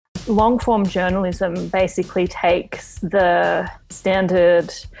long form journalism basically takes the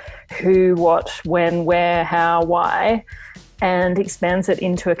standard who, what, when, where, how, why, and expands it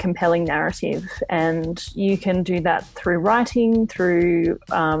into a compelling narrative. And you can do that through writing, through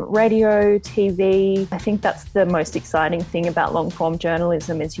radio, TV. I think that's the most exciting thing about long form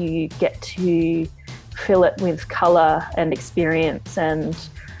journalism is you get to fill it with colour and experience and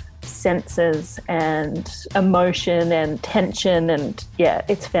senses and emotion and tension, and yeah,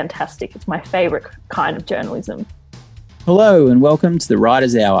 it's fantastic. It's my favourite kind of journalism. Hello and welcome to the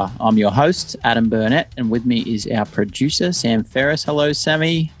Writers' Hour. I'm your host, Adam Burnett, and with me is our producer, Sam Ferris. Hello,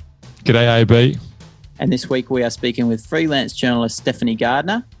 Sammy. G'day, AB. And this week we are speaking with freelance journalist Steph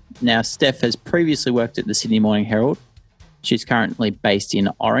Gardiner. Now, Steph has previously worked at the Sydney Morning Herald. She's currently based in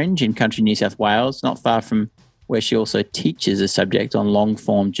Orange in country New South Wales, not far from where she also teaches a subject on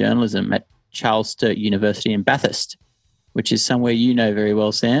long-form journalism at Charles Sturt University in Bathurst, which is somewhere you know very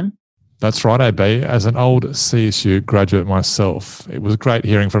well, Sam. That's right, AB. As an old CSU graduate myself, it was great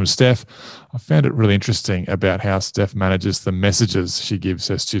hearing from Steph. I found it really interesting about how Steph manages the messages she gives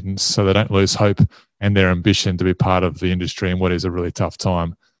her students so they don't lose hope and their ambition to be part of the industry in what is a really tough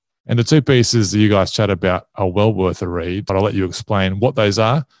time. And the two pieces that you guys chat about are well worth a read, but I'll let you explain what those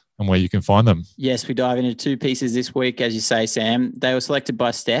are and where you can find them. Yes, we dive into two pieces this week, as you say, Sam. They were selected by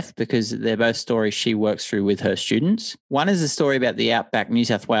Steph because they're both stories she works through with her students. One is a story about the outback New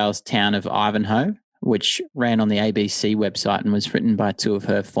South Wales town of Ivanhoe, which ran on the ABC website and was written by two of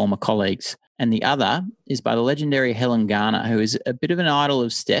her former colleagues. And the other is by the legendary Helen Garner, who is a bit of an idol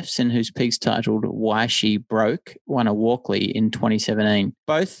of Steph's and whose piece titled Why She Broke won a Walkley in 2017.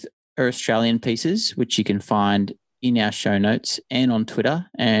 Both are Australian pieces, which you can find in our show notes and on Twitter.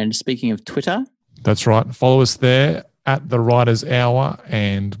 And speaking of Twitter... That's right. Follow us there at The Writers' Hour.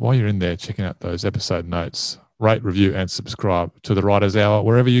 And while you're in there checking out those episode notes, rate, review and subscribe to The Writers' Hour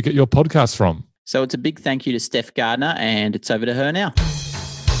wherever you get your podcasts from. So it's a big thank you to Steph Gardiner, and it's over to her now.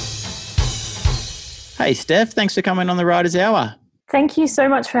 Hey, Steph, thanks for coming on The Writers' Hour. Thank you so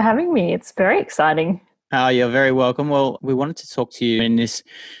much for having me. It's very exciting. Oh, you're very welcome. Well, we wanted to talk to you in this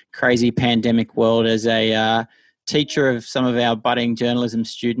crazy pandemic world as a teacher of some of our budding journalism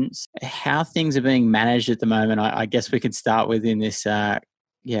students, how things are being managed at the moment. I guess we could start with in this, as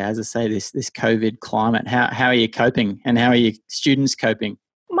I say, this COVID climate. How are you coping, and how are your students coping?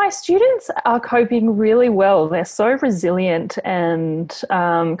 My students are coping really well. They're so resilient and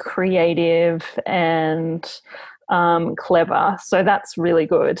creative and clever. So that's really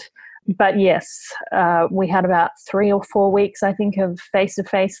good. But yes, we had about 3 or 4 weeks, I think, of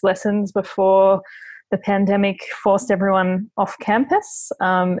face-to-face lessons before the pandemic forced everyone off campus.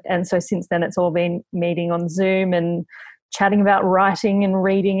 And so since then, it's all been meeting on Zoom and chatting about writing and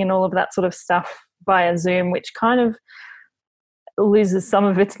reading and all of that sort of stuff via Zoom, which kind of loses some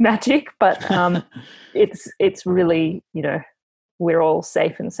of its magic. But it's really, we're all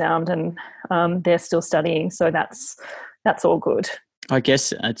safe and sound, and they're still studying. So that's all good. I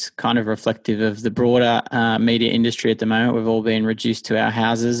guess it's kind of reflective of the broader media industry at the moment. We've all been reduced to our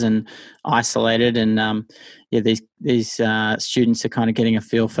houses and isolated, and these students are kind of getting a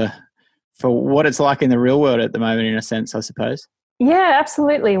feel for what it's like in the real world at the moment, in a sense, I suppose. Yeah,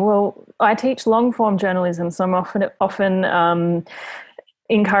 absolutely. Well, I teach long form journalism, so I'm often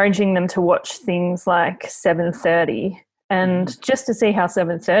encouraging them to watch things like 7:30. And just to see how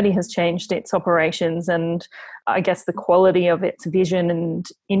 7:30 has changed its operations, and I guess the quality of its vision and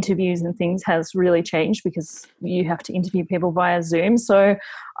interviews and things has really changed because you have to interview people via Zoom. So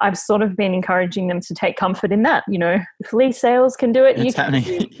I've sort of been encouraging them to take comfort in that. If Lee Sales can do it, it's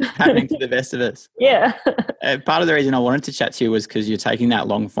happening to the best of us. Yeah. Part of the reason I wanted to chat to you was because you're taking that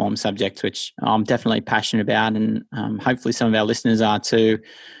long form subject, which I'm definitely passionate about, and hopefully some of our listeners are too.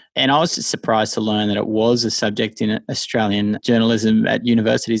 And I was just surprised to learn that it was a subject in Australian journalism at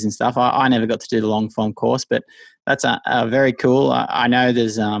universities and stuff. I never got to do the long form course, but that's a very cool. I know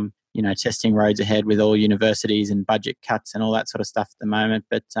there's testing roads ahead with all universities and budget cuts and all that sort of stuff at the moment.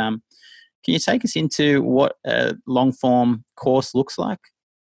 But can you take us into what a long form course looks like?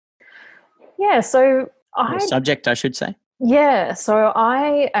 Yeah, so subject, I should say. Yeah, so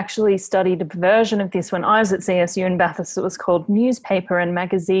I actually studied a version of this when I was at CSU in Bathurst. It was called Newspaper and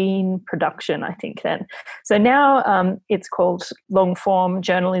Magazine Production, I think then. So now it's called Long Form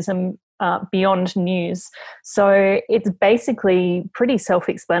Journalism Beyond News. So it's basically pretty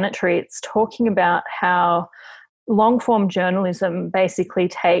self-explanatory. It's talking about how long form journalism basically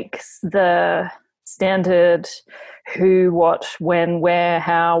takes the standard who, what, when, where,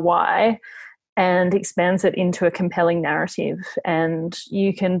 how, why, and expands it into a compelling narrative. And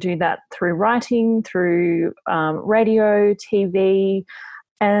you can do that through writing, through radio, TV,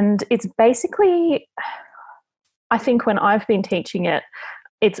 And it's basically, I think when I've been teaching it,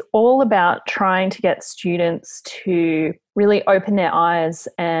 it's all about trying to get students to really open their eyes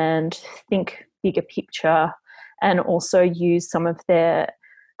and think bigger picture, and also use some of their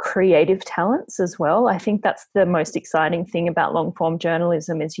creative talents as well. I think that's the most exciting thing about long form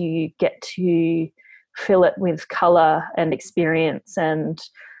journalism, is you get to fill it with colour and experience and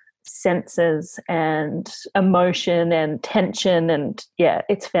senses and emotion and tension, and yeah,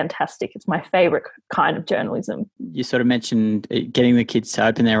 it's fantastic. It's my favourite kind of journalism. You sort of mentioned getting the kids to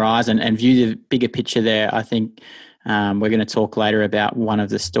open their eyes and view the bigger picture there. I think we're going to talk later about one of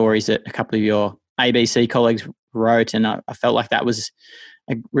the stories that a couple of your ABC colleagues wrote, and I felt like that was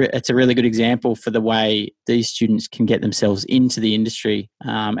it's a really good example for the way these students can get themselves into the industry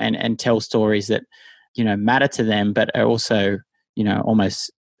and tell stories that, you know, matter to them, but are also, you know,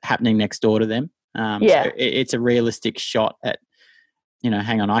 almost happening next door to them. So it's a realistic shot at, you know,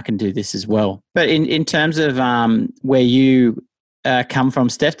 hang on, I can do this as well. But in terms of where you come from,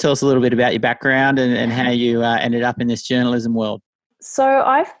 Steph, tell us a little bit about your background and how you ended up in this journalism world. So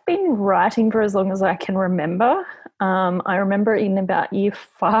I've been writing for as long as I can remember. I remember in about year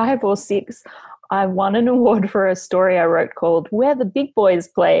 5 or 6, I won an award for a story I wrote called Where the Big Boys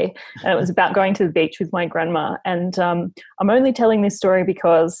Play. And it was about going to the beach with my grandma. And I'm only telling this story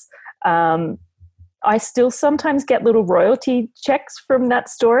because I still sometimes get little royalty checks from that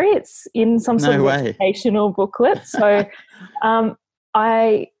story. It's in some sort of educational booklet. So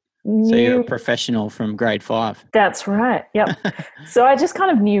I knew... So you're a professional from grade 5. That's right, yep. So I just kind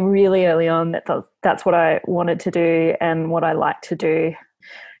of knew really early on that that's what I wanted to do and what I liked to do.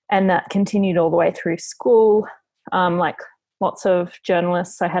 And that continued all the way through school. Like lots of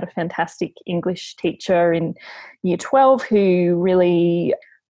journalists, I had a fantastic English teacher in year 12 who really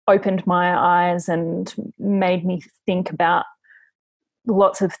opened my eyes and made me think about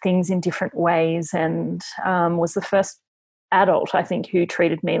lots of things in different ways, and was the first adult, I think, who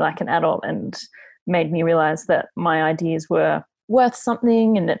treated me like an adult and made me realise that my ideas were worth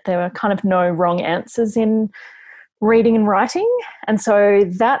something and that there were kind of no wrong answers in reading and writing. And so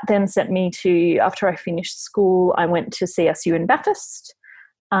that then sent me to, after I finished school, I went to CSU in Bathurst,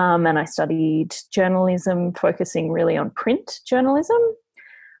 and I studied journalism, focusing really on print journalism.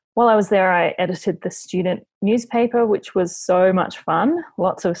 While I was there, I edited the student newspaper, which was so much fun,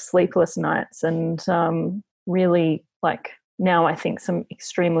 lots of sleepless nights, and really, like, now I think some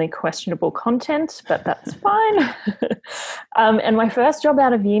extremely questionable content, but that's fine. And my first job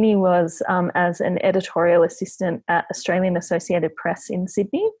out of uni was as an editorial assistant at Australian Associated Press in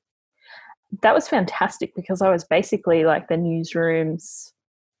Sydney. That was fantastic because I was basically like the newsroom's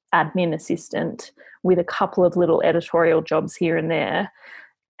admin assistant with a couple of little editorial jobs here and there.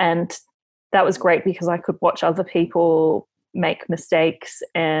 And that was great because I could watch other people make mistakes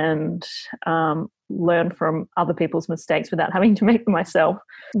and learn from other people's mistakes without having to make them myself.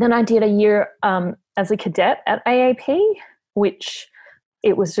 Then I did a year as a cadet at AAP, which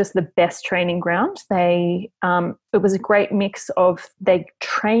it was just the best training ground. It was a great mix of, they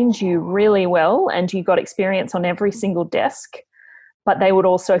trained you really well and you got experience on every single desk, but they would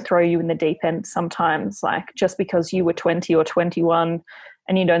also throw you in the deep end sometimes. Like, just because you were 20 or 21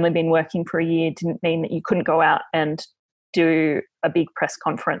 and you'd only been working for a year didn't mean that you couldn't go out and do a big press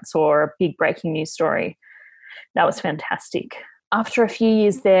conference or a big breaking news story. That was fantastic. After a few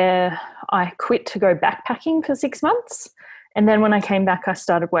years there, I quit to go backpacking for 6 months. And then when I came back, I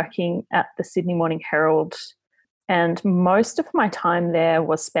started working at the Sydney Morning Herald. And most of my time there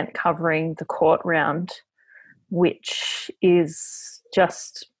was spent covering the court round, which is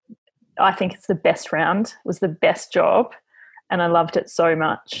just, I think it's the best round. It was the best job. And I loved it so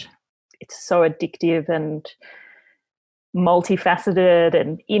much. It's so addictive and multifaceted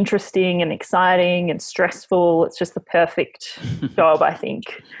and interesting and exciting and stressful. It's just the perfect job, I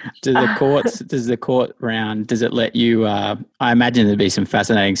think. Does the court round, does it let you, I imagine there'd be some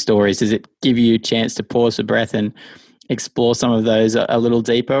fascinating stories. Does it give you a chance to pause for breath and explore some of those a little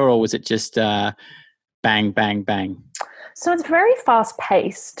deeper, or was it just bang, bang, bang? So it's very fast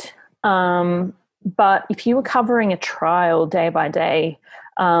paced. But if you were covering a trial day by day,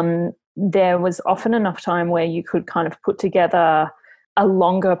 there was often enough time where you could kind of put together a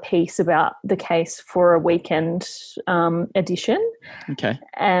longer piece about the case for a weekend edition. Okay.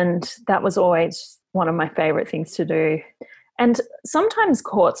 And that was always one of my favourite things to do. And sometimes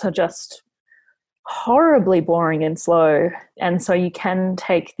courts are just horribly boring and slow. And so you can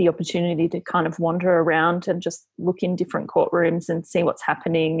take the opportunity to kind of wander around and just look in different courtrooms and see what's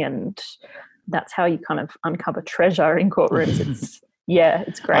happening. And that's how you kind of uncover treasure in courtrooms.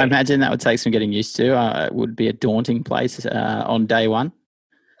 It's great. I imagine that would take some getting used to. It would be a daunting place on day one.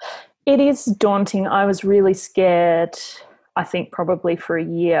 It is daunting. I was really scared, I think probably for a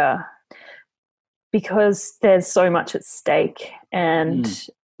year, because there's so much at stake and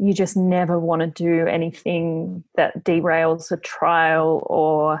you just never want to do anything that derails a trial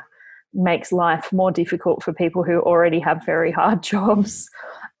or makes life more difficult for people who already have very hard jobs.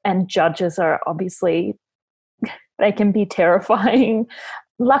 And judges are obviously, they can be terrifying.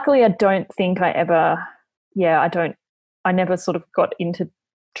 Luckily, I don't think I never sort of got into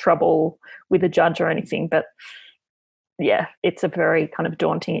trouble with a judge or anything, but yeah, it's a very kind of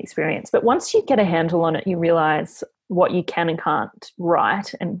daunting experience. But once you get a handle on it, you realize what you can and can't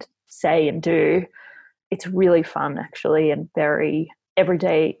write and say and do. It's really fun, actually, and every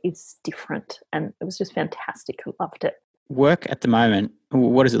day is different. And it was just fantastic. I loved it. Work at the moment,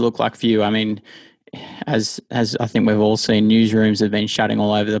 what does it look like for you? I mean, as I think we've all seen, newsrooms have been shutting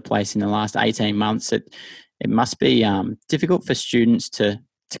all over the place in the last 18 months. It must be difficult for students to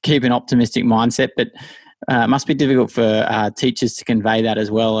keep an optimistic mindset, but it must be difficult for teachers to convey that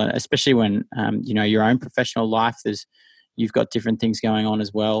as well, especially when your own professional life, you've got different things going on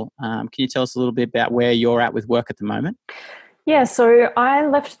as well. Can you tell us a little bit about where you're at with work at the moment? Yeah, so I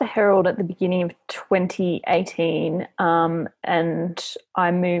left the Herald at the beginning of 2018 and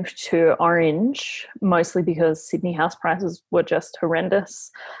I moved to Orange, mostly because Sydney house prices were just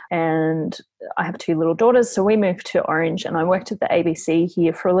horrendous. And I have 2 little daughters, so we moved to Orange and I worked at the ABC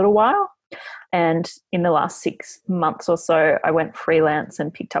here for a little while. And in the last 6 months or so, I went freelance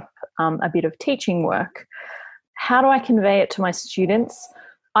and picked up a bit of teaching work. How do I convey it to my students?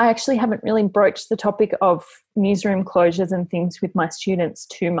 I actually haven't really broached the topic of newsroom closures and things with my students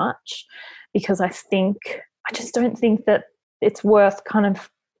too much, because I just don't think that it's worth kind of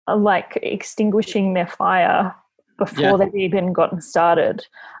like extinguishing their fire before they've even gotten started.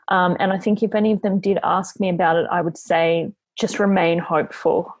 And I think if any of them did ask me about it, I would say just remain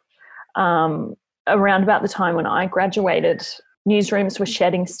hopeful. Around about the time when I graduated, newsrooms were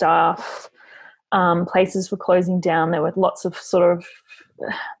shedding staff, places were closing down. There were lots of sort of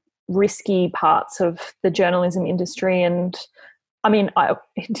risky parts of the journalism industry. And I mean,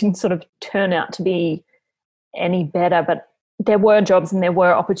 it didn't sort of turn out to be any better, but there were jobs and there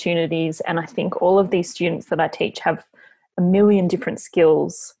were opportunities. And I think all of these students that I teach have a million different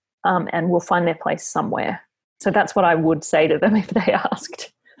skills and will find their place somewhere. So that's what I would say to them if they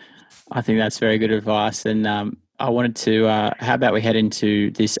asked. I think that's very good advice. And I wanted to, how about we head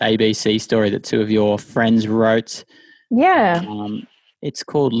into this ABC story that 2 of your friends wrote? Yeah. It's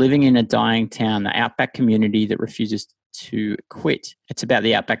called Living in a Dying Town, the Outback Community That Refuses to Quit. It's about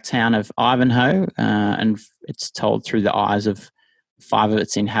the outback town of Ivanhoe, and it's told through the eyes of 5 of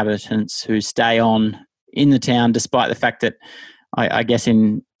its inhabitants who stay on in the town despite the fact that, I guess,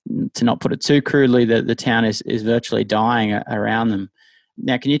 to not put it too crudely, the town is virtually dying around them.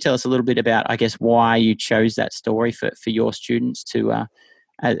 Now, can you tell us a little bit about, I guess, why you chose that story for your students to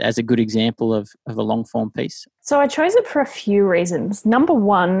as a good example of a long-form piece? So I chose it for a few reasons. Number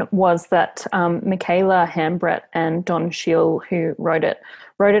one was that Michaela Hambrett and Don Schill, who wrote it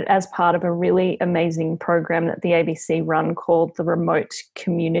as part of a really amazing program that the ABC run called the Remote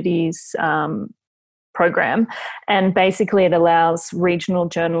Communities program. And basically it allows regional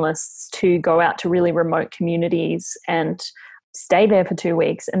journalists to go out to really remote communities and stay there for 2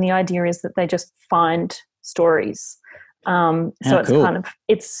 weeks. And the idea is that they just find stories. It's cool.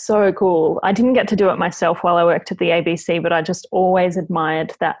 It's so cool. I didn't get to do it myself while I worked at the ABC, but I just always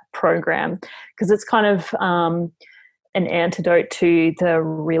admired that program because it's kind of an antidote to the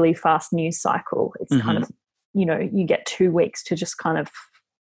really fast news cycle. It's kind of, you get 2 weeks to just kind of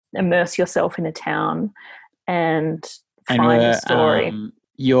immerse yourself in a town and find a story.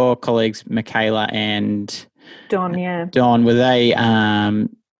 Your colleagues, Michaela and Don, were they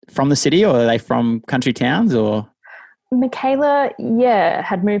from the city or are they from country towns or? Michaela,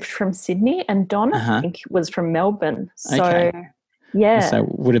 had moved from Sydney, and Don, I think, was from Melbourne. So, okay. So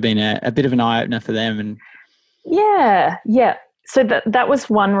it would have been a bit of an eye-opener for them. And yeah. So that was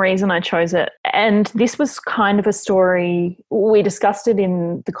one reason I chose it. And this was kind of a story, we discussed it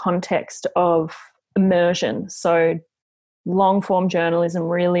in the context of immersion. So long-form journalism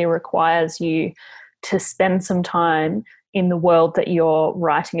really requires you to spend some time in the world that you're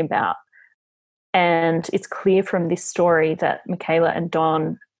writing about. And it's clear from this story that Michaela and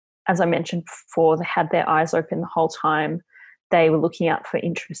Don, as I mentioned before, they had their eyes open the whole time. They were looking out for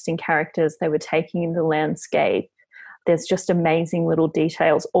interesting characters. They were taking in the landscape. There's just amazing little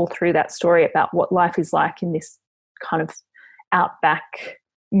details all through that story about what life is like in this kind of outback,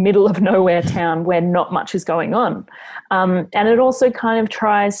 middle of nowhere town where not much is going on. And it also kind of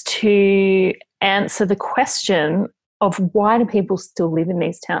tries to answer the question of why do people still live in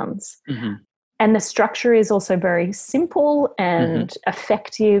these towns. Mm-hmm. And the structure is also very simple and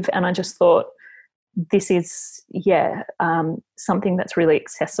effective. And I just thought this is, something that's really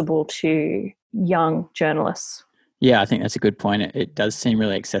accessible to young journalists. Yeah, I think that's a good point. It does seem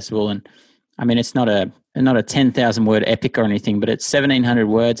really accessible. And I mean, it's not a 10,000 word epic or anything, but it's 1,700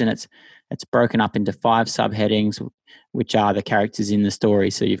 words, and it's broken up into 5 subheadings, which are the characters in the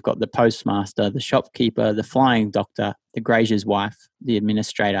story. So you've got the postmaster, the shopkeeper, the flying doctor, the grazier's wife, the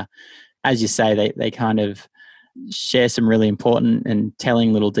administrator. As you say, they kind of share some really important and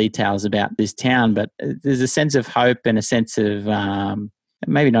telling little details about this town, but there's a sense of hope and a sense of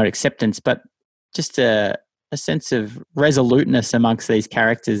maybe not acceptance, but just a sense of resoluteness amongst these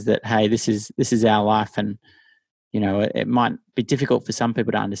characters that, hey, this is our life. And, you know, it might be difficult for some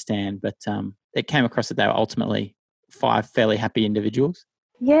people to understand, but it came across that they were ultimately 5 fairly happy individuals.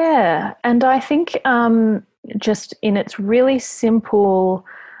 Yeah. And I think just in its really simple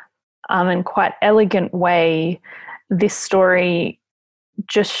and quite elegant way, this story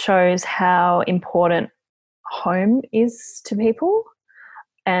just shows how important home is to people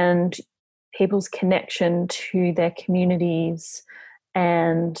and people's connection to their communities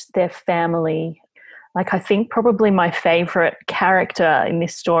and their family. Like, I think probably my favorite character in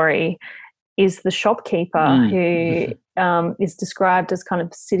this story is the shopkeeper who is described as kind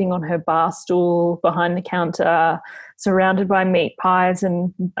of sitting on her bar stool behind the counter, surrounded by meat pies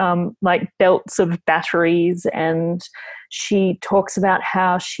and like belts of batteries. And she talks about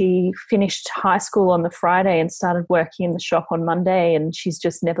how she finished high school on the Friday and started working in the shop on Monday, and she's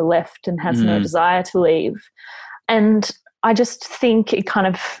just never left and has no desire to leave. And I just think it kind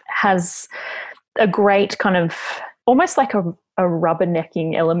of has a great kind of almost like a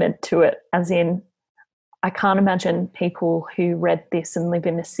rubbernecking element to it, as in I can't imagine people who read this and live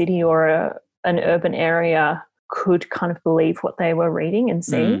in a city or an urban area could kind of believe what they were reading and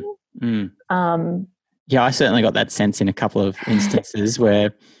seeing. Yeah, I certainly got that sense in a couple of instances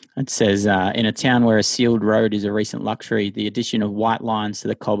where it says, in a town where a sealed road is a recent luxury, the addition of white lines to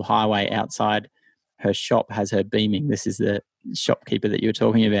the Cobb Highway outside her shop has her beaming. This is the shopkeeper that you were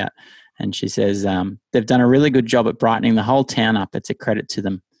talking about. And she says, they've done a really good job at brightening the whole town up. It's a credit to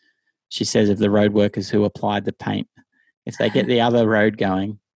them. She says of the road workers who applied the paint. If they get the other road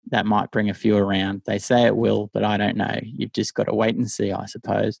going, that might bring a few around. They say it will, but I don't know. You've just got to wait and see, I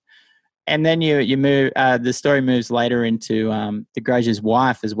suppose. And then you move. The story moves later into the grazier's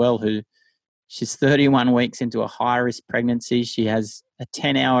wife as well, who she's 31 weeks into a high-risk pregnancy. She has a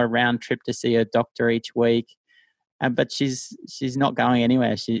 10-hour round trip to see her doctor each week. But she's not going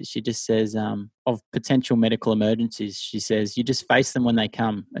anywhere. She just says of potential medical emergencies, she says, you just face them when they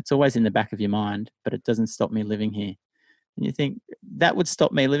come. It's always in the back of your mind, but it doesn't stop me living here. And you think, that would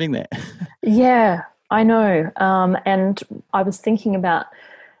stop me living there. Yeah, I know. And I was thinking about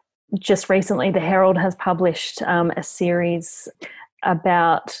just recently, the Herald has published a series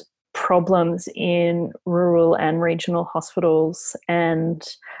about problems in rural and regional hospitals, and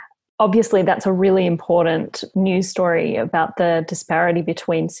obviously, that's a really important news story about the disparity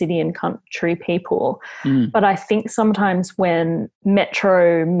between city and country people. But I think sometimes when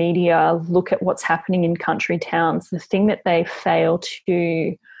metro media look at what's happening in country towns, the thing that they fail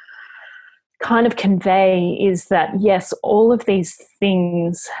to kind of convey is that, yes, all of these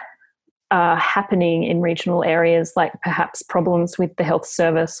things are happening in regional areas, like perhaps problems with the health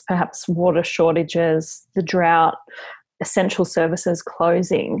service, perhaps water shortages, the drought, essential services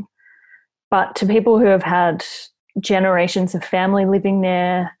closing. But to people who have had generations of family living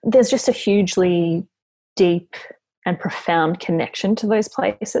there, there's just a hugely deep and profound connection to those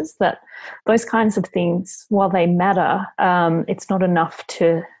places, that those kinds of things, while they matter, it's not enough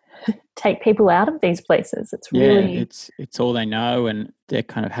to take people out of these places. It's really... it's all they know, and they're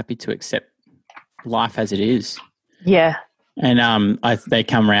kind of happy to accept life as it is. Yeah. And they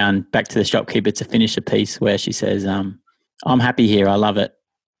come round back to the shopkeeper to finish a piece where she says, I'm happy here. I love it.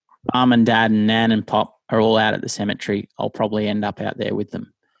 Mum and Dad and Nan and Pop are all out at the cemetery. I'll probably end up out there with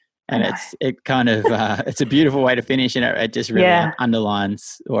them. And it kind of it's a beautiful way to finish, and it just really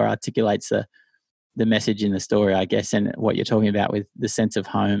underlines or articulates the message in the story, I guess, and what you're talking about with the sense of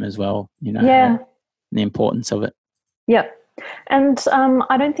home as well. You know, the importance of it. Yep. And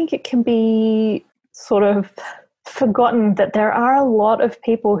I don't think it can be sort of forgotten that there are a lot of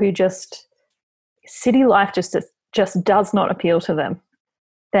people who just city life just does not appeal to them.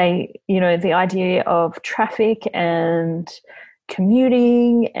 They, the idea of traffic and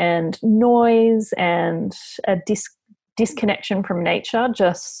commuting and noise and a disconnection from nature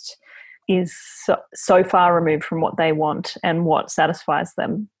just is so far removed from what they want and what satisfies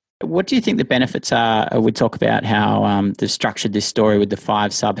them. What do you think the benefits are? We talk about how they've structured this story with the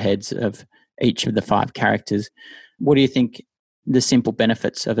 5 subheads of each of the 5 characters. What do you think the simple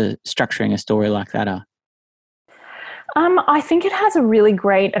benefits of structuring a story like that are? I think it has a really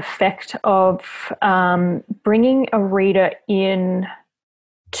great effect of bringing a reader in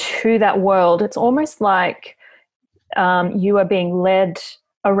to that world. It's almost like you are being led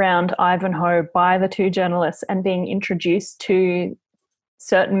around Ivanhoe by the 2 journalists and being introduced to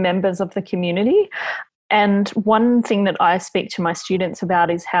certain members of the community. And one thing that I speak to my students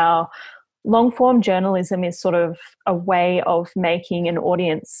about is how long-form journalism is sort of a way of making an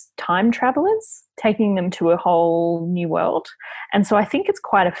audience time travelers, taking them to a whole new world. And so I think it's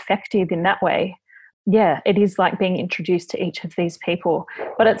quite effective in that way. Yeah, it is like being introduced to each of these people.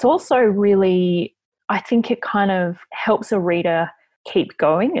 But it's also really, I think it kind of helps a reader keep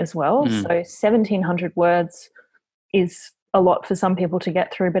going as well. So 1,700 words is a lot for some people to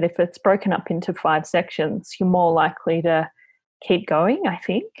get through, but if it's broken up into 5 sections, you're more likely to keep going, I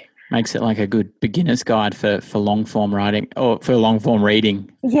think. Makes it like a good beginner's guide for long form writing or for long form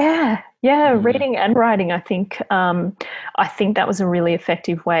reading. Yeah, reading and writing. I think that was a really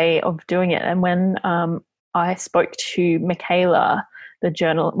effective way of doing it. And when I spoke to Michaela,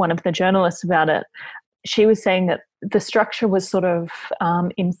 one of the journalists, about it, she was saying that the structure was sort of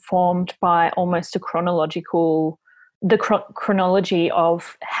informed by almost the chronology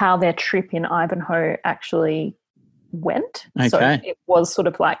of how their trip in Ivanhoe actually went. Okay. So it was sort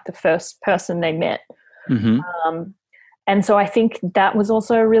of like the first person they met. Mm-hmm. And so I think that was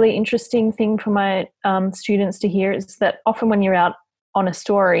also a really interesting thing for my students to hear, is that often when you're out on a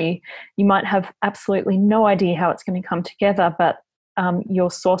story, you might have absolutely no idea how it's going to come together, but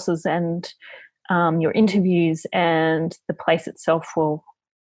your sources and your interviews and the place itself will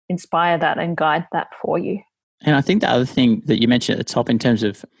inspire that and guide that for you. And I think the other thing that you mentioned at the top in terms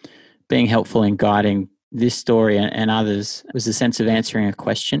of being helpful in guiding this story and others was the sense of answering a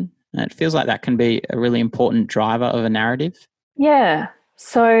question. And it feels like that can be a really important driver of a narrative. Yeah.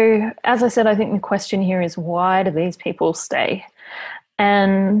 So as I said, I think the question here is, why do these people stay?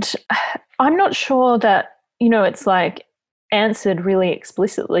 And I'm not sure that, it's like answered really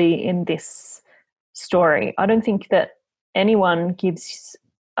explicitly in this story. I don't think that anyone gives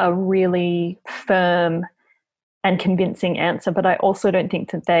a really firm and convincing answer, but I also don't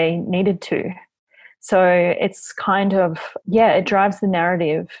think that they needed to. So it's kind of, it drives the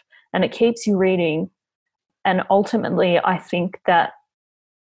narrative and it keeps you reading. And ultimately, I think that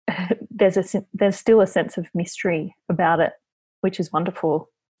there's still a sense of mystery about it, which is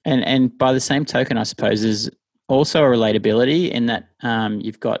wonderful. And by the same token, I suppose, there's also a relatability in that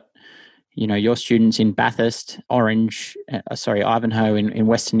you've got, your students in Bathurst, Ivanhoe in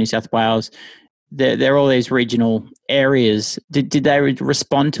Western New South Wales. They're all these regional areas. Did they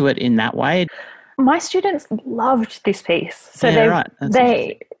respond to it in that way? My students loved this piece. So yeah,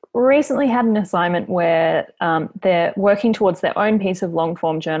 they recently had an assignment where they're working towards their own piece of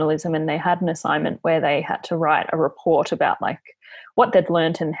long-form journalism, and they had an assignment where they had to write a report about like what they'd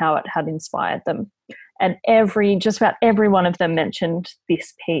learned and how it had inspired them. And just about every one of them mentioned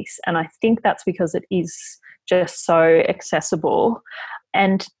this piece. And I think that's because it is just so accessible.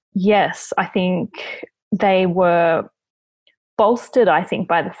 And yes, I think they were bolstered,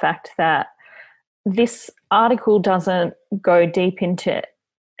 by the fact that this article doesn't go deep into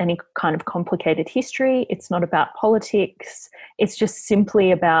any kind of complicated history. It's not about politics. It's just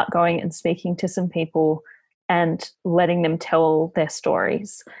simply about going and speaking to some people and letting them tell their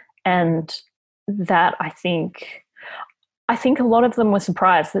stories. And that I think a lot of them were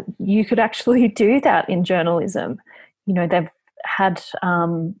surprised that you could actually do that in journalism. They've had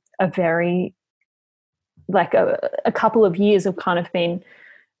a very, a couple of years of kind of been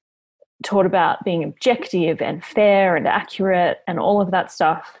taught about being objective and fair and accurate and all of that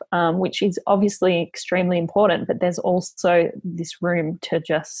stuff, which is obviously extremely important, but there's also this room to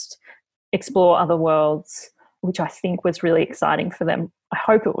just explore other worlds, which I think was really exciting for them. I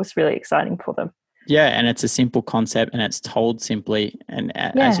hope it was really exciting for them. Yeah, and it's a simple concept and it's told simply. And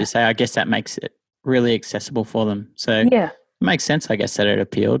as you say, I guess that makes it really accessible for them. So it makes sense, I guess, that it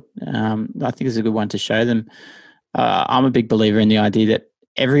appealed. I think it's a good one to show them. I'm a big believer in the idea that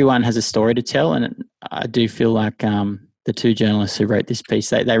everyone has a story to tell, and I do feel like the 2 journalists who wrote this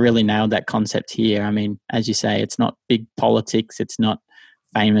piece, they really nailed that concept here. I mean, as you say, it's not big politics, it's not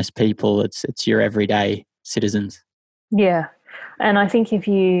famous people, it's your everyday citizens. Yeah, and I think if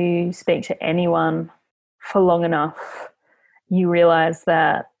you speak to anyone for long enough, you realise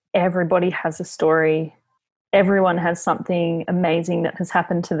that everybody has a story. Everyone has something amazing that has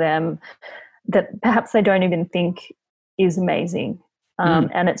happened to them that perhaps they don't even think is amazing.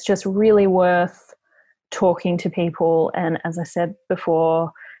 And it's just really worth talking to people. And as I said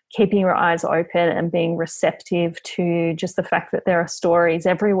before, keeping your eyes open and being receptive to just the fact that there are stories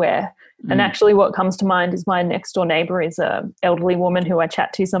everywhere. And actually what comes to mind is my next door neighbour is an elderly woman who I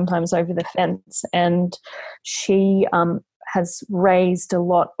chat to sometimes over the fence. And she has raised a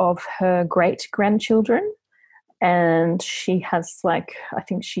lot of her great-grandchildren. And she has I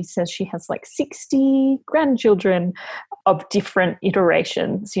think she says she has 60 grandchildren of different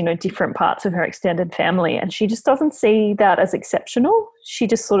iterations, different parts of her extended family. And she just doesn't see that as exceptional. She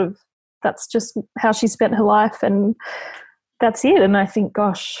just that's just how she spent her life, and that's it. And I think,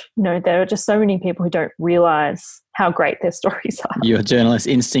 gosh, there are just so many people who don't realise how great their stories are. Your journalist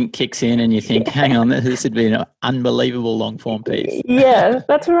instinct kicks in and you think, hang on, this would be an unbelievable long form piece. Yeah,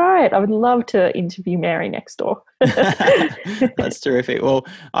 that's right. I would love to interview Mary next door. That's terrific. Well,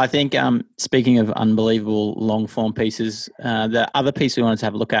 I think speaking of unbelievable long form pieces, the other piece we wanted to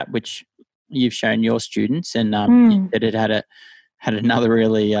have a look at, which you've shown your students, and you said it had another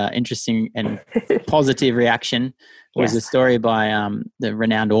really interesting and positive reaction, was a story by the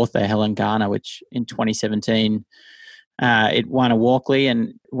renowned author Helen Garner, which in 2017 it won a Walkley,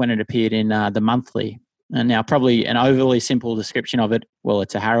 and when it appeared in the Monthly. And now, probably an overly simple description of it. Well,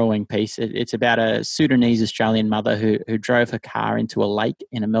 it's a harrowing piece. It's about a Sudanese Australian mother who drove her car into a lake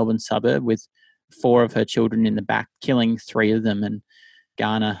in a Melbourne suburb with 4 of her children in the back, killing 3 of them. And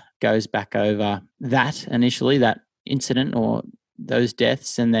Garner goes back over that incident or those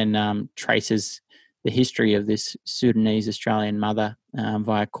deaths, and then traces the history of this Sudanese Australian mother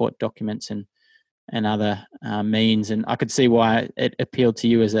via court documents and other means. And I could see why it appealed to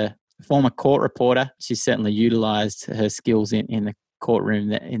you as a former court reporter. She's certainly utilised her skills in the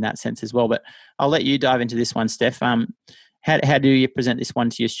courtroom in that sense as well. But I'll let you dive into this one, Steph. How do you present this one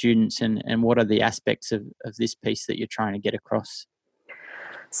to your students, and what are the aspects of this piece that you're trying to get across?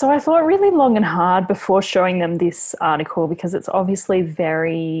 So I thought really long and hard before showing them this article, because it's obviously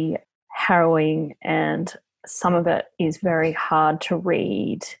very harrowing and some of it is very hard to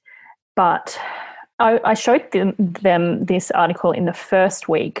read. But I showed them this article in the first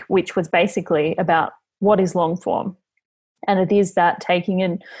week, which was basically about what is long form. And it is that taking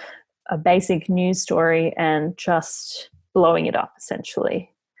in a basic news story and just blowing it up,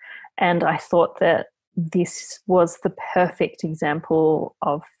 essentially. And I thought that this was the perfect example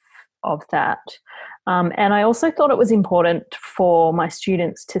of that. And I also thought it was important for my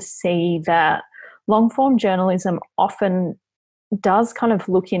students to see that long form journalism often does kind of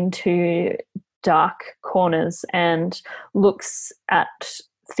look into dark corners and looks at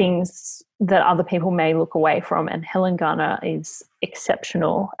things that other people may look away from. And Helen Garner is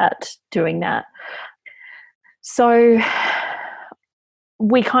exceptional at doing that. So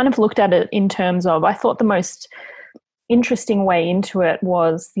we kind of looked at it in terms of, I thought the most interesting way into it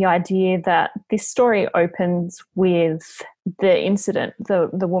was the idea that this story opens with the incident, the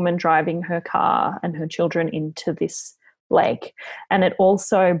woman driving her car and her children into this lake. And it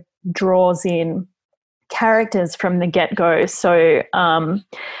also draws in characters from the get-go. So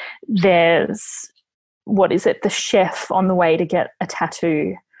there's, the chef on the way to get a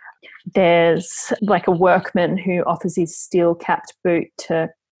tattoo. There's a workman who offers his steel-capped boot to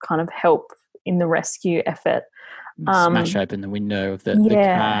kind of help in the rescue effort. Smash open the window of the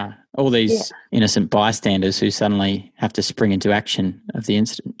car. All these innocent bystanders who suddenly have to spring into action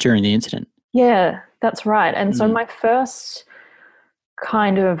during the incident. Yeah, that's right. And so my first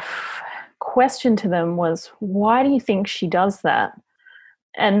kind of question to them was, why do you think she does that?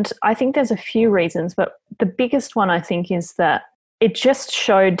 And I think there's a few reasons, but the biggest one, I think, is that it just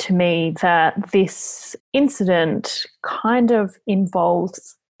showed to me that this incident kind of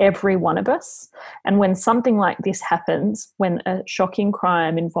involves every one of us. And when something like this happens, when a shocking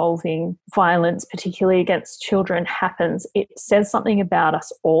crime involving violence, particularly against children, happens, it says something about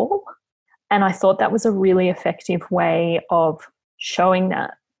us all. And I thought that was a really effective way of showing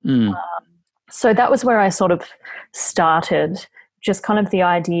that. So that was where I sort of started, just kind of the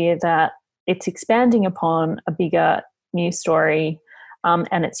idea that it's expanding upon a bigger news story,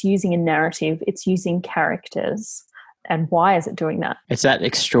 and it's using a narrative, it's using characters. And why is it doing that? It's that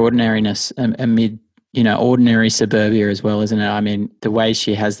extraordinariness amid, ordinary suburbia as well, isn't it? I mean, the way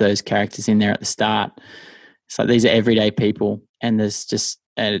she has those characters in there at the start, it's like these are everyday people, and there's just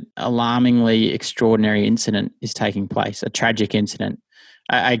an alarmingly extraordinary incident is taking place, a tragic incident.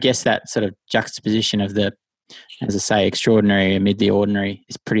 I guess that sort of juxtaposition of the, as I say, extraordinary amid the ordinary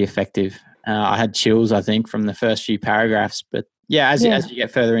is pretty effective. I had chills, I think, from the first few paragraphs. But as you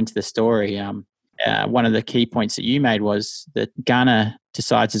get further into the story, one of the key points that you made was that Garner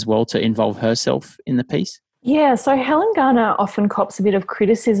decides as well to involve herself in the piece. Yeah, so Helen Garner often cops a bit of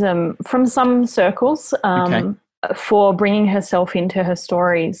criticism from some circles Okay. for bringing herself into her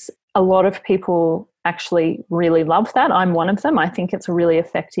stories. A lot of people actually really love that. I'm one of them. I think it's a really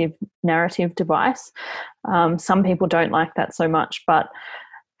effective narrative device. Some people don't like that so much, but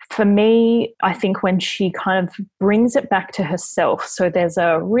for me, I think when she kind of brings it back to herself, so there's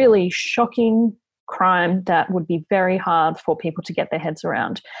a really shocking crime that would be very hard for people to get their heads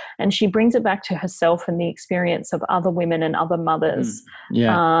around. And she brings it back to herself and the experience of other women and other mothers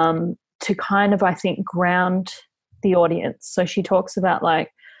Yeah. to kind of, I think, ground the audience. So she talks about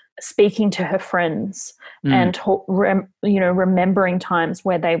like speaking to her friends and remembering times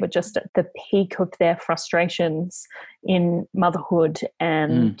where they were just at the peak of their frustrations in motherhood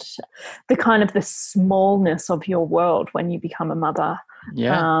and the kind of the smallness of your world when you become a mother.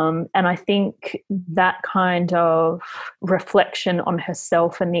 Yeah. And I think that kind of reflection on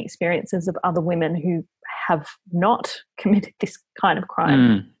herself and the experiences of other women who have not committed this kind of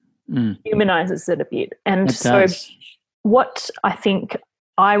crime humanizes it a bit. And It so does. what I think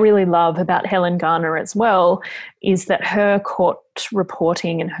I really love about Helen Garner as well is that her court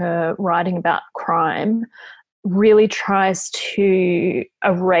reporting and her writing about crime really tries to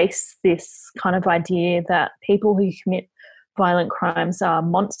erase this kind of idea that people who commit violent crimes are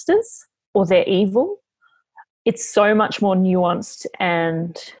monsters or they're evil. It's so much more nuanced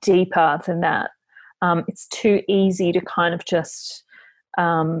and deeper than that. It's too easy to kind of just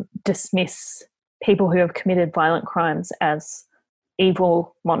dismiss people who have committed violent crimes as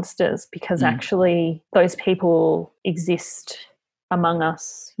evil monsters because actually those people exist among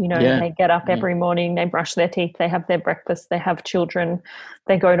us. You know, they get up every morning, they brush their teeth, they have their breakfast, they have children,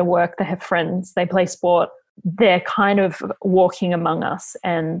 they go to work, they have friends, they play sport. They're kind of walking among us,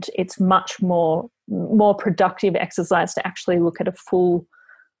 and it's much more productive exercise to actually look at a full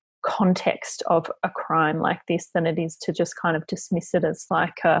context of a crime like this than it is to just kind of dismiss it as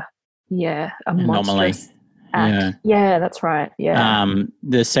like a monstrous act. Yeah, that's right. Yeah.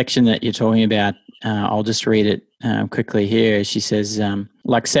 The section that you're talking about, I'll just read it quickly here. She says,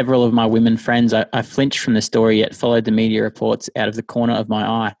 like several of my women friends, I flinched from the story yet followed the media reports out of the corner of my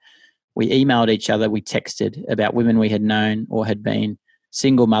eye. We emailed each other, we texted about women we had known or had been,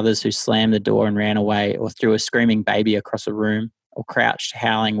 single mothers who slammed the door and ran away or threw a screaming baby across a room or crouched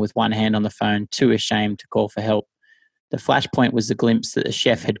howling with one hand on the phone, too ashamed to call for help. The flashpoint was the glimpse that the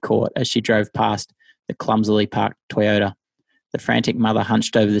chef had caught as she drove past the clumsily parked Toyota. The frantic mother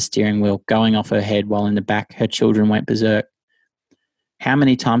hunched over the steering wheel, going off her head while in the back her children went berserk. How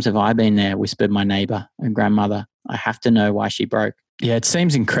many times have I been there, whispered my neighbour and grandmother. I have to know why she broke. Yeah, it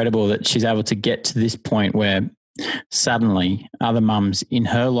seems incredible that she's able to get to this point where suddenly other mums in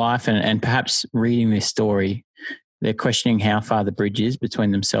her life and perhaps reading this story, they're questioning how far the bridge is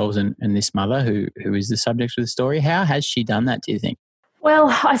between themselves and this mother who is the subject of the story. How has she done that, do you think?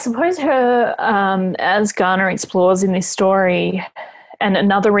 Well, I suppose her, as Garner explores in this story, and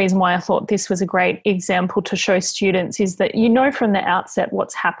another reason why I thought this was a great example to show students is that you know from the outset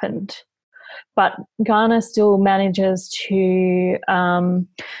what's happened, but Garner still manages to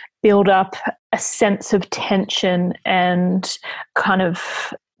build up a sense of tension and kind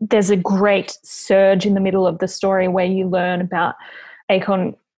of there's a great surge in the middle of the story where you learn about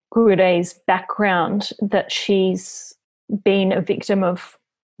Akon Gure's background, that she's been a victim of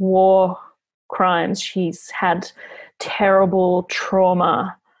war crimes. She's had terrible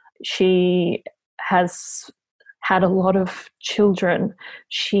trauma. She has had a lot of children.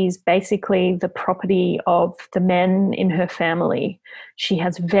 She's basically the property of the men in her family. She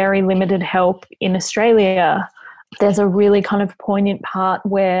has very limited help in Australia. There's a really kind of poignant part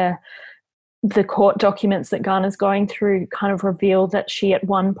where the court documents that Garner's going through kind of reveal that she at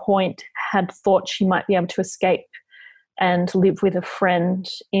one point had thought she might be able to escape and live with a friend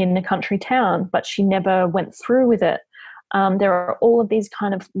in a country town, but she never went through with it. There are all of these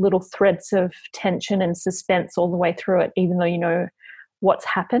kind of little threads of tension and suspense all the way through it, even though you know what's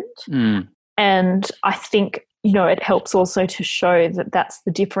happened. And I think, you know, it helps also to show that that's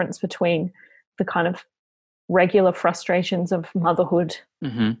the difference between the kind of regular frustrations of motherhood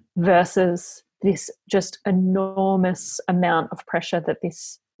versus this just enormous amount of pressure that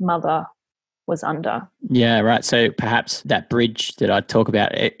this mother was under. Yeah, right. So perhaps that bridge that I talk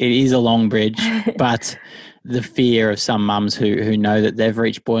about, it is a long bridge, but the fear of some mums who know that they've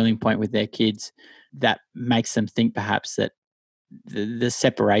reached boiling point with their kids, that makes them think perhaps that the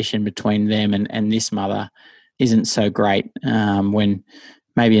separation between them and this mother isn't so great, when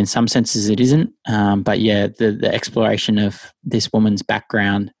maybe in some senses it isn't. But yeah, the exploration of this woman's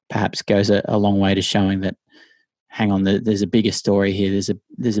background perhaps goes a long way to showing that hang on, there's a bigger story here.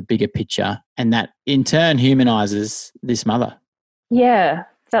 There's a bigger picture, and that in turn humanizes this mother. Yeah,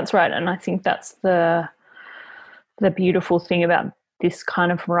 that's right. And I think that's the beautiful thing about this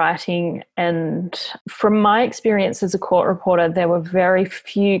kind of writing. And from my experience as a court reporter, there were very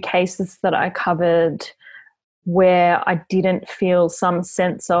few cases that I covered where I didn't feel some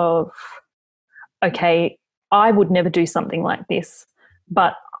sense of, okay, I would never do something like this,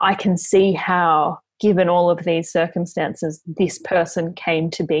 but I can see how, given all of these circumstances, this person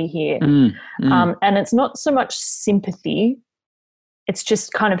came to be here. And it's not so much sympathy, it's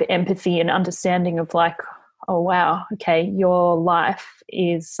just kind of empathy and understanding of like, oh, wow, okay, your life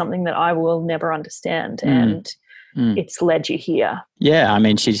is something that I will never understand and it's led you here. Yeah, I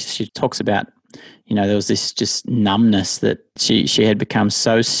mean, she talks about, there was this just numbness that she had become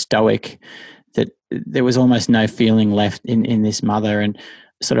so stoic that there was almost no feeling left in this mother. And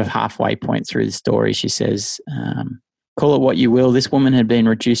sort of halfway point through the story, she says, call it what you will, this woman had been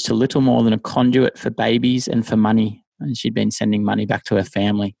reduced to little more than a conduit for babies and for money. And she'd been sending money back to her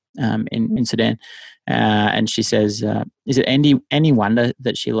family in Sudan. And she says, is it any wonder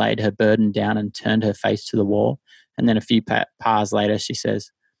that she laid her burden down and turned her face to the wall? And then a few pars later, she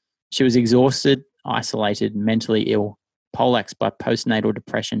says, she was exhausted, isolated, mentally ill, poleaxed by postnatal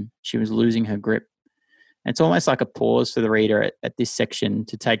depression. She was losing her grip. And it's almost like a pause for the reader at this section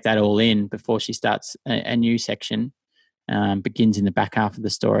to take that all in before she starts a new section, begins in the back half of the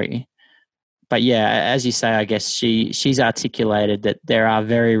story. But yeah, as you say, I guess she's articulated that there are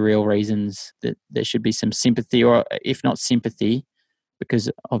very real reasons that there should be some sympathy, or if not sympathy, because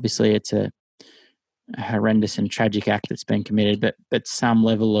obviously it's a horrendous and tragic act that's been committed, but some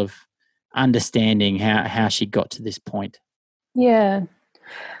level of understanding how she got to this point. Yeah.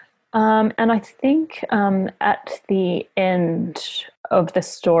 And I think at the end of the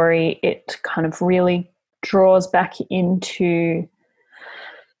story, it kind of really draws back into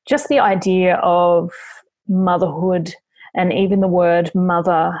just the idea of motherhood, and even the word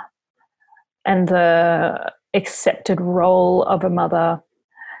mother and the accepted role of a mother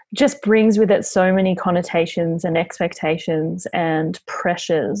just brings with it so many connotations and expectations and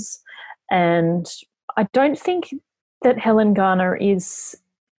pressures. And I don't think that Helen Garner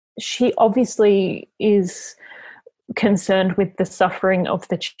she obviously is concerned with the suffering of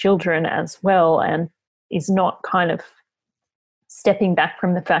the children as well, and is not kind of stepping back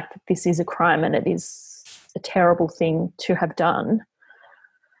from the fact that this is a crime and it is a terrible thing to have done.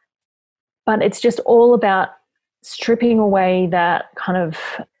 But it's just all about stripping away that kind of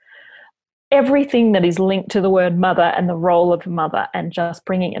everything that is linked to the word mother and the role of a mother, and just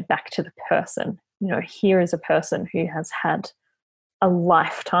bringing it back to the person. Here is a person who has had a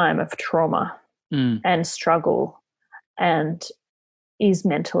lifetime of trauma and struggle and is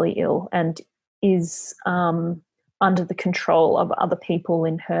mentally ill and is under the control of other people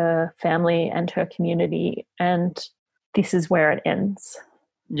in her family and her community. And this is where it ends.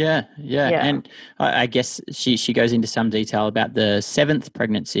 Yeah. And I guess she goes into some detail about the 7th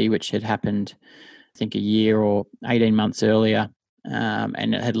pregnancy, which had happened, I think, a year or 18 months earlier,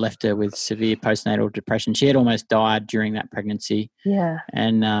 and it had left her with severe postnatal depression. She had almost died during that pregnancy. Yeah.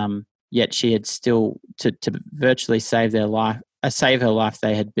 And yet she had still, to virtually save her life,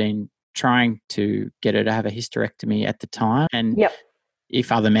 they had been trying to get her to have a hysterectomy at the time. And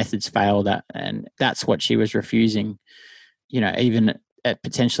if other methods failed, and that's what she was refusing, even at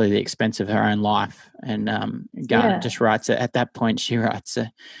potentially the expense of her own life. And Garner just writes, at that point, she writes,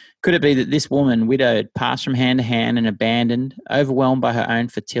 could it be that this woman, widowed, passed from hand to hand and abandoned, overwhelmed by her own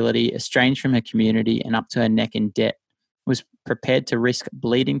fertility, estranged from her community and up to her neck in debt, was prepared to risk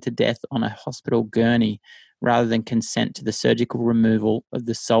bleeding to death on a hospital gurney rather than consent to the surgical removal of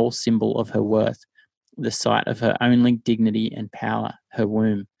the sole symbol of her worth, the site of her only dignity and power, her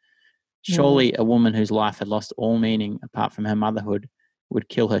womb? Surely a woman whose life had lost all meaning apart from her motherhood would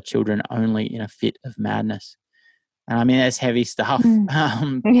kill her children only in a fit of madness. And I mean, that's heavy stuff.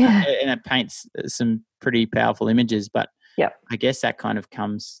 And it paints some pretty powerful images, but I guess that kind of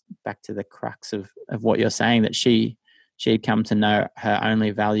comes back to the crux of what you're saying, that she had come to know her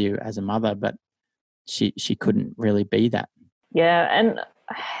only value as a mother, but she couldn't really be that. Yeah, and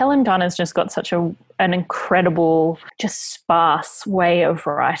Helen Garner's just got such an incredible, just sparse way of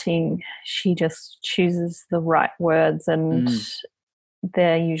writing. She just chooses the right words, and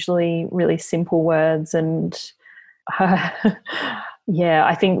they're usually really simple words. And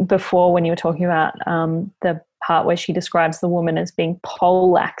I think before, when you were talking about the part where she describes the woman as being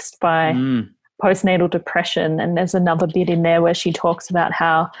poleaxed by postnatal depression, and there's another bit in there where she talks about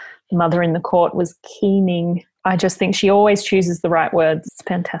how the mother in the court was keening I just think she always chooses the right words. It's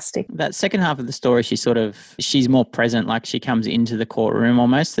fantastic. That second half of the story, she's more present, like she comes into the courtroom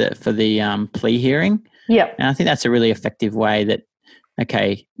almost for the plea hearing. Yep. And I think that's a really effective way that,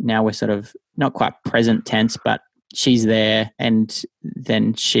 okay, now we're sort of not quite present tense, but she's there and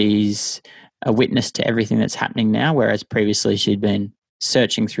then she's a witness to everything that's happening now, whereas previously she'd been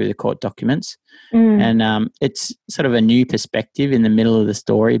searching through the court documents. And it's sort of a new perspective in the middle of the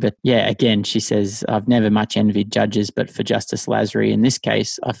story. But yeah, again, she says, I've never much envied judges, but for Justice Lasry, in this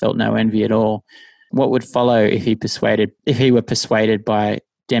case, I felt no envy at all. What would follow if he were persuaded by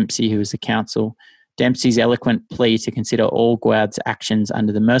Dempsey, who was the counsel? Dempsey's eloquent plea to consider all Gouard's actions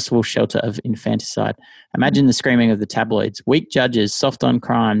under the merciful shelter of infanticide. Imagine the screaming of the tabloids. Weak judges, soft on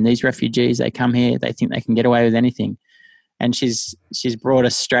crime. These refugees, they come here, they think they can get away with anything. And she's brought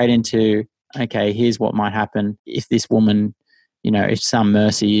us straight into, okay, here's what might happen if this woman, if some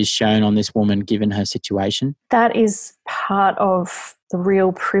mercy is shown on this woman given her situation. That is part of the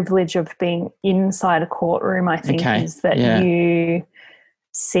real privilege of being inside a courtroom, I think, is that you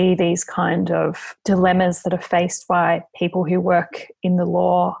see these kind of dilemmas that are faced by people who work in the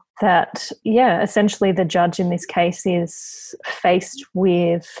law, that, essentially the judge in this case is faced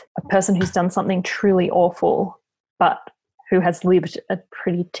with a person who's done something truly awful, but who has lived a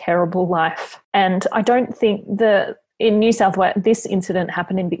pretty terrible life. And I don't think in New South Wales, this incident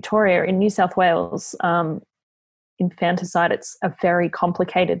happened in Victoria. In New South Wales, infanticide, it's a very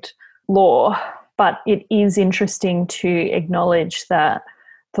complicated law, but it is interesting to acknowledge that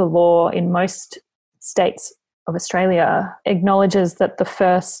the law in most states of Australia acknowledges that the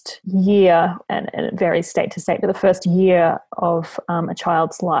first year, and it varies state to state, but the first year of a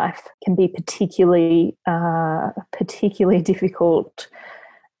child's life can be particularly difficult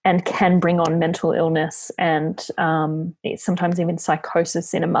and can bring on mental illness and sometimes even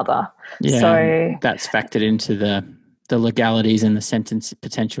psychosis in a mother. Yeah, so that's factored into the legalities and the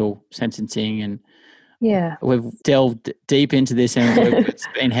potential sentencing. And we've delved deep into this and it's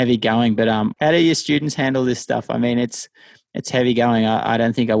been heavy going. But how do your students handle this stuff? I mean, it's heavy going. I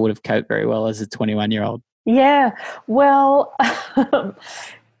don't think I would have coped very well as a 21-year-old. Yeah, well,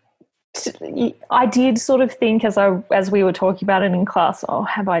 I did sort of think as we were talking about it in class,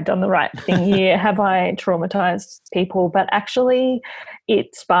 have I done the right thing here? Have I traumatized people? But actually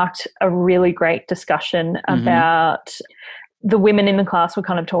it sparked a really great discussion about the women in the class were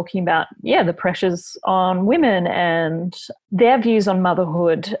kind of talking about, the pressures on women and their views on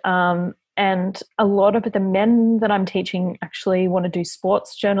motherhood. And a lot of the men that I'm teaching actually want to do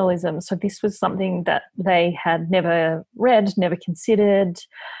sports journalism. So this was something that they had never read, never considered.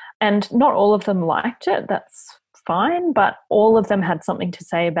 And not all of them liked it. That's fine. But all of them had something to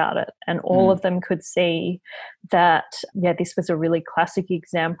say about it. And all of them could see that, this was a really classic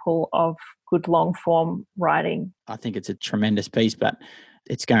example of good long-form writing. I think it's a tremendous piece, but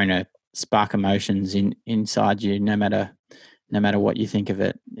it's going to spark emotions inside you no matter what you think of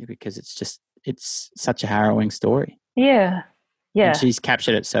it, because it's such a harrowing story. Yeah. And she's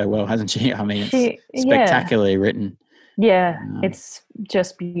captured it so well, hasn't she? I mean, it's spectacularly written. Yeah, it's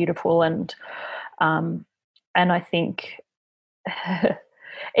just beautiful. And I think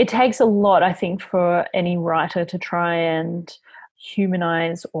it takes a lot, I think, for any writer to try and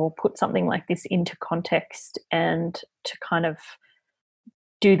humanize or put something like this into context and to kind of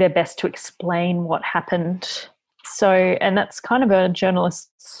do their best to explain what happened. So, and that's kind of a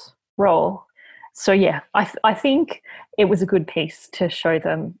journalist's role. So, I think it was a good piece to show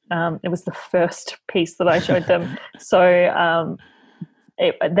them. It was the first piece that I showed them. So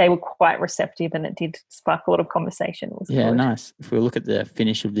they were quite receptive and it did spark a lot of conversation. It was good. Nice. If we look at the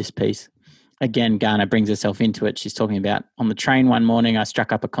finish of this piece, again, Garner brings herself into it. She's talking about, on the train one morning, I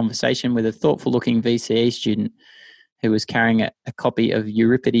struck up a conversation with a thoughtful-looking VCE student who was carrying a copy of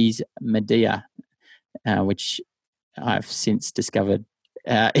Euripides' Medea, which I've since discovered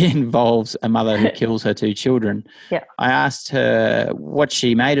involves a mother who kills her two children. Yeah. I asked her what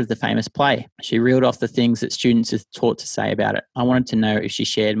she made of the famous play. She reeled off the things that students are taught to say about it. I wanted to know if she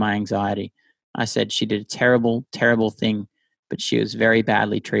shared my anxiety. I said she did a terrible, terrible thing, but she was very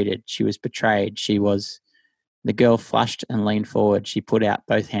badly treated. She was betrayed. The girl flushed and leaned forward. She put out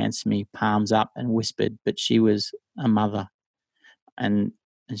both hands to me, palms up, and whispered, but she was a mother. And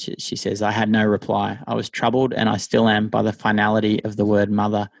she says, I had no reply. I was troubled, and I still am, by the finality of the word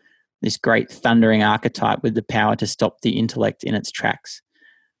mother, this great thundering archetype with the power to stop the intellect in its tracks.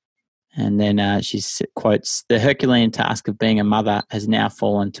 And then she quotes, the Herculean task of being a mother has now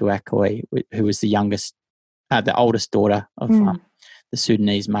fallen to Akoi, who was the oldest daughter of the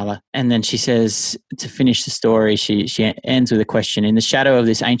Sudanese mother. And then she says, to finish the story, she ends with a question. In the shadow of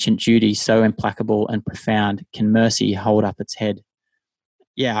this ancient duty, so implacable and profound, can mercy hold up its head?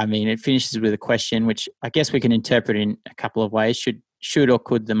 Yeah, I mean, it finishes with a question, which I guess we can interpret in a couple of ways. Should or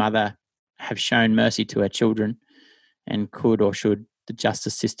could the mother have shown mercy to her children? And could or should the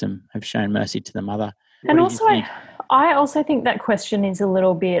justice system have shown mercy to the mother? And also, I also think that question is a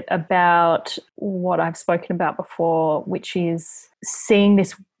little bit about what I've spoken about before, which is seeing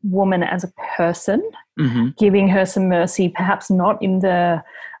this woman as a person, giving her some mercy, perhaps not in the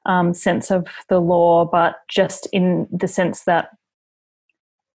sense of the law, but just in the sense that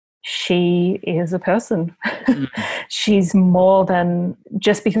she is a person. She's more than,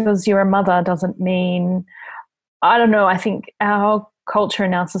 just because you're a mother doesn't mean, I don't know, I think our culture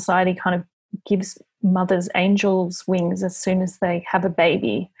and our society kind of gives mothers angels wings as soon as they have a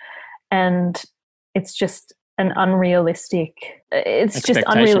baby, and it's just an unrealistic it's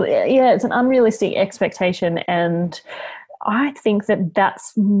an unrealistic expectation. And I think that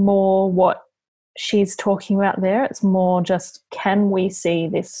that's more what she's talking about there. It's more just, can we see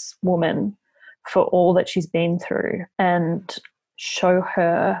this woman for all that she's been through and show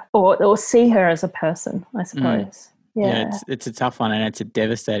her or see her as a person, I suppose. Yeah, it's a tough one, and it's a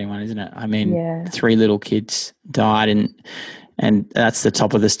devastating one, isn't it? I mean, 3 little kids died, and that's the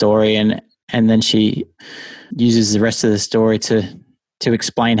top of the story, and then she uses the rest of the story to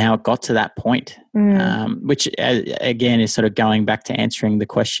explain how it got to that point, which again is sort of going back to answering the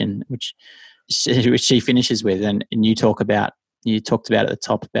question, which she finishes with, and you talked about at the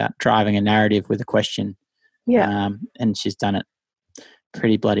top about driving a narrative with a question, and she's done it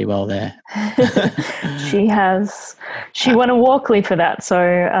pretty bloody well there. She won a Walkley for that,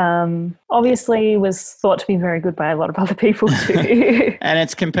 so obviously was thought to be very good by a lot of other people too. And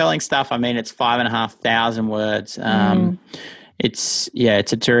it's compelling stuff. I mean, it's 5,500 words. It's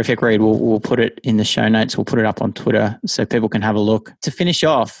a terrific read. We'll put it in the show notes. We'll put it up on Twitter so people can have a look. To finish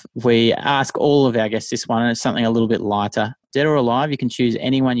off, we ask all of our guests this one, and it's something a little bit lighter. Dead or alive, you can choose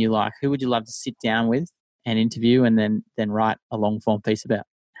anyone you like. Who would you love to sit down with and interview and then write a long-form piece about?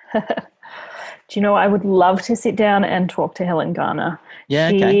 Do you know, I would love to sit down and talk to Helen Garner.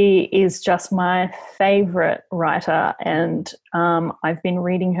 She is just my favourite writer, and I've been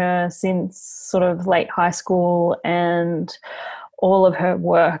reading her since sort of late high school, and all of her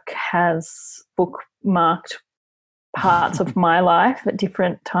work has bookmarked parts of my life at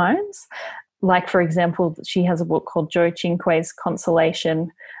different times. Like, for example, she has a book called Joe Cinque's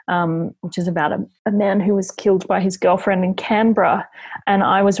Consolation, which is about a man who was killed by his girlfriend in Canberra. And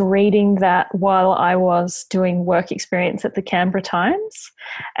I was reading that while I was doing work experience at the Canberra Times.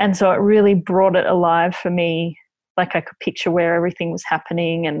 And so it really brought it alive for me. Like, I could picture where everything was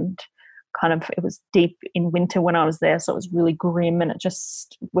happening, and kind of, it was deep in winter when I was there. So it was really grim, and it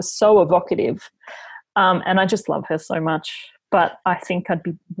just was so evocative. And I just love her so much. But I think I'd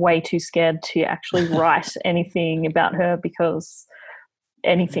be way too scared to actually write anything about her, because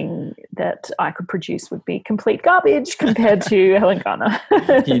anything that I could produce would be complete garbage compared to Helen Garner.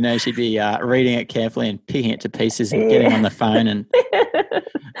 You know, she'd be reading it carefully and picking it to pieces and getting on the phone.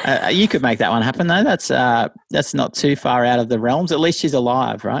 And you could make that one happen, though. That's not too far out of the realms. At least she's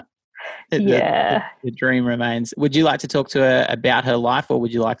alive, right? The dream remains. Would you like to talk to her about her life, or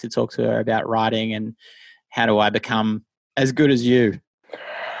would you like to talk to her about writing and how do I become as good as you?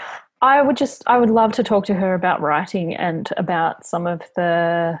 I would love to talk to her about writing and about some of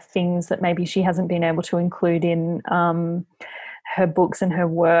the things that maybe she hasn't been able to include in her books and her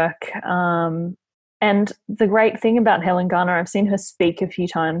work. And the great thing about Helen Garner, I've seen her speak a few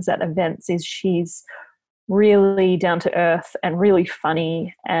times at events, is she's really down to earth and really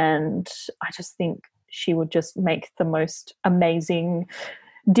funny. And I just think she would just make the most amazing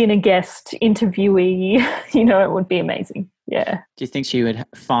dinner guest interviewee. You know, it would be amazing. Yeah. Do you think she would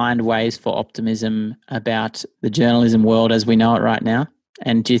find ways for optimism about the journalism world as we know it right now?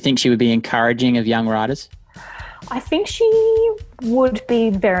 And do you think she would be encouraging of young writers? I think she would be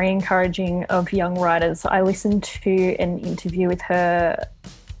very encouraging of young writers. I listened to an interview with her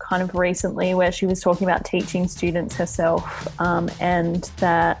kind of recently where she was talking about teaching students herself, and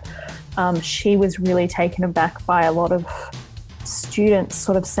that she was really taken aback by a lot of students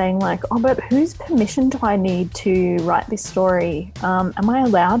sort of saying like, oh, but whose permission do I need to write this story? Am I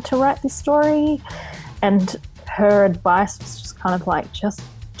allowed to write this story? And her advice was just kind of like, just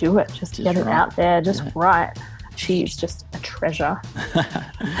do it. Just get it out there. Just write. She's just a treasure.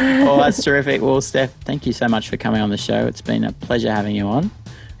 Well, that's terrific. Well, Steph, thank you so much for coming on the show. It's been a pleasure having you on.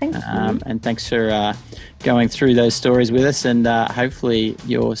 Thank you. And thanks for going through those stories with us, and hopefully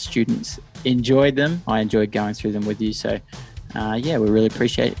your students enjoyed them. I enjoyed going through them with you. So we really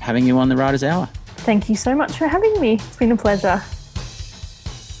appreciate having you on the Writers' Hour. Thank you so much for having me. It's been a pleasure.